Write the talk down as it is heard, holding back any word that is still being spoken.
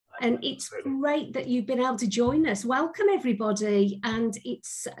And it's great that you've been able to join us. Welcome, everybody. And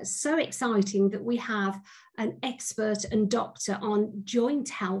it's so exciting that we have an expert and doctor on joint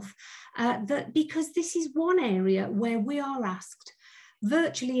health, because this is one area where we are asked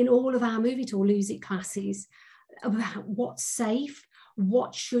virtually in all of our Move It or Lose It classes about what's safe,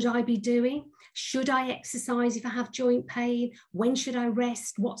 what should I be doing? Should I exercise if I have joint pain? When should I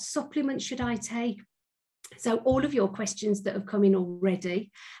rest? What supplements should I take? So all of your questions that have come in already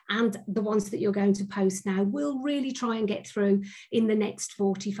and the ones that you're going to post now, we'll really try and get through in the next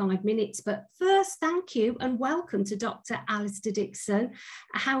 45 minutes. But first, thank you and welcome to Dr. Alistair Dixon.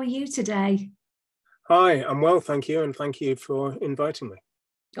 How are you today? Hi, I'm well, thank you. And thank you for inviting me.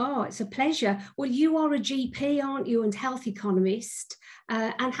 Oh, it's a pleasure. Well, you are a GP, aren't you, and health economist,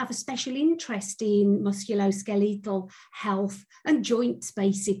 and have a special interest in musculoskeletal health and joints,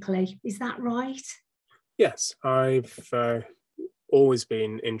 basically. Is that right? Yes, I've always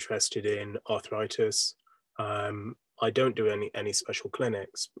been interested in arthritis. I don't do any special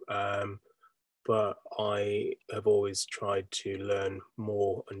clinics, but I have always tried to learn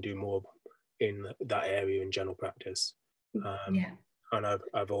more and do more in that area in general practice. Yeah. And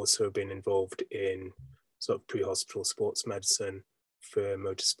I've also been involved in sort of pre-hospital sports medicine for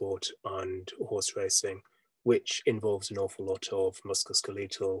motorsport and horse racing, which involves an awful lot of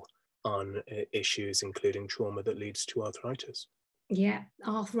musculoskeletal on issues, including trauma that leads to arthritis. Yeah,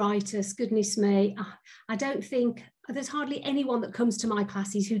 arthritis, goodness me. I don't think there's hardly anyone that comes to my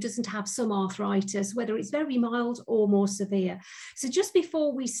classes who doesn't have some arthritis, whether it's very mild or more severe. So just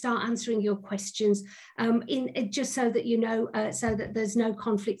before we start answering your questions, just so that you know, so that there's no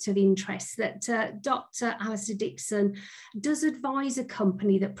conflict of interest, that Dr. Alistair Dixon does advise a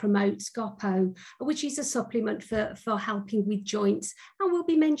company that promotes Gopo, which is a supplement for helping with joints. And we'll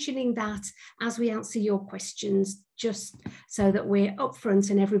be mentioning that as we answer your questions, just so that we're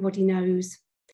upfront and everybody knows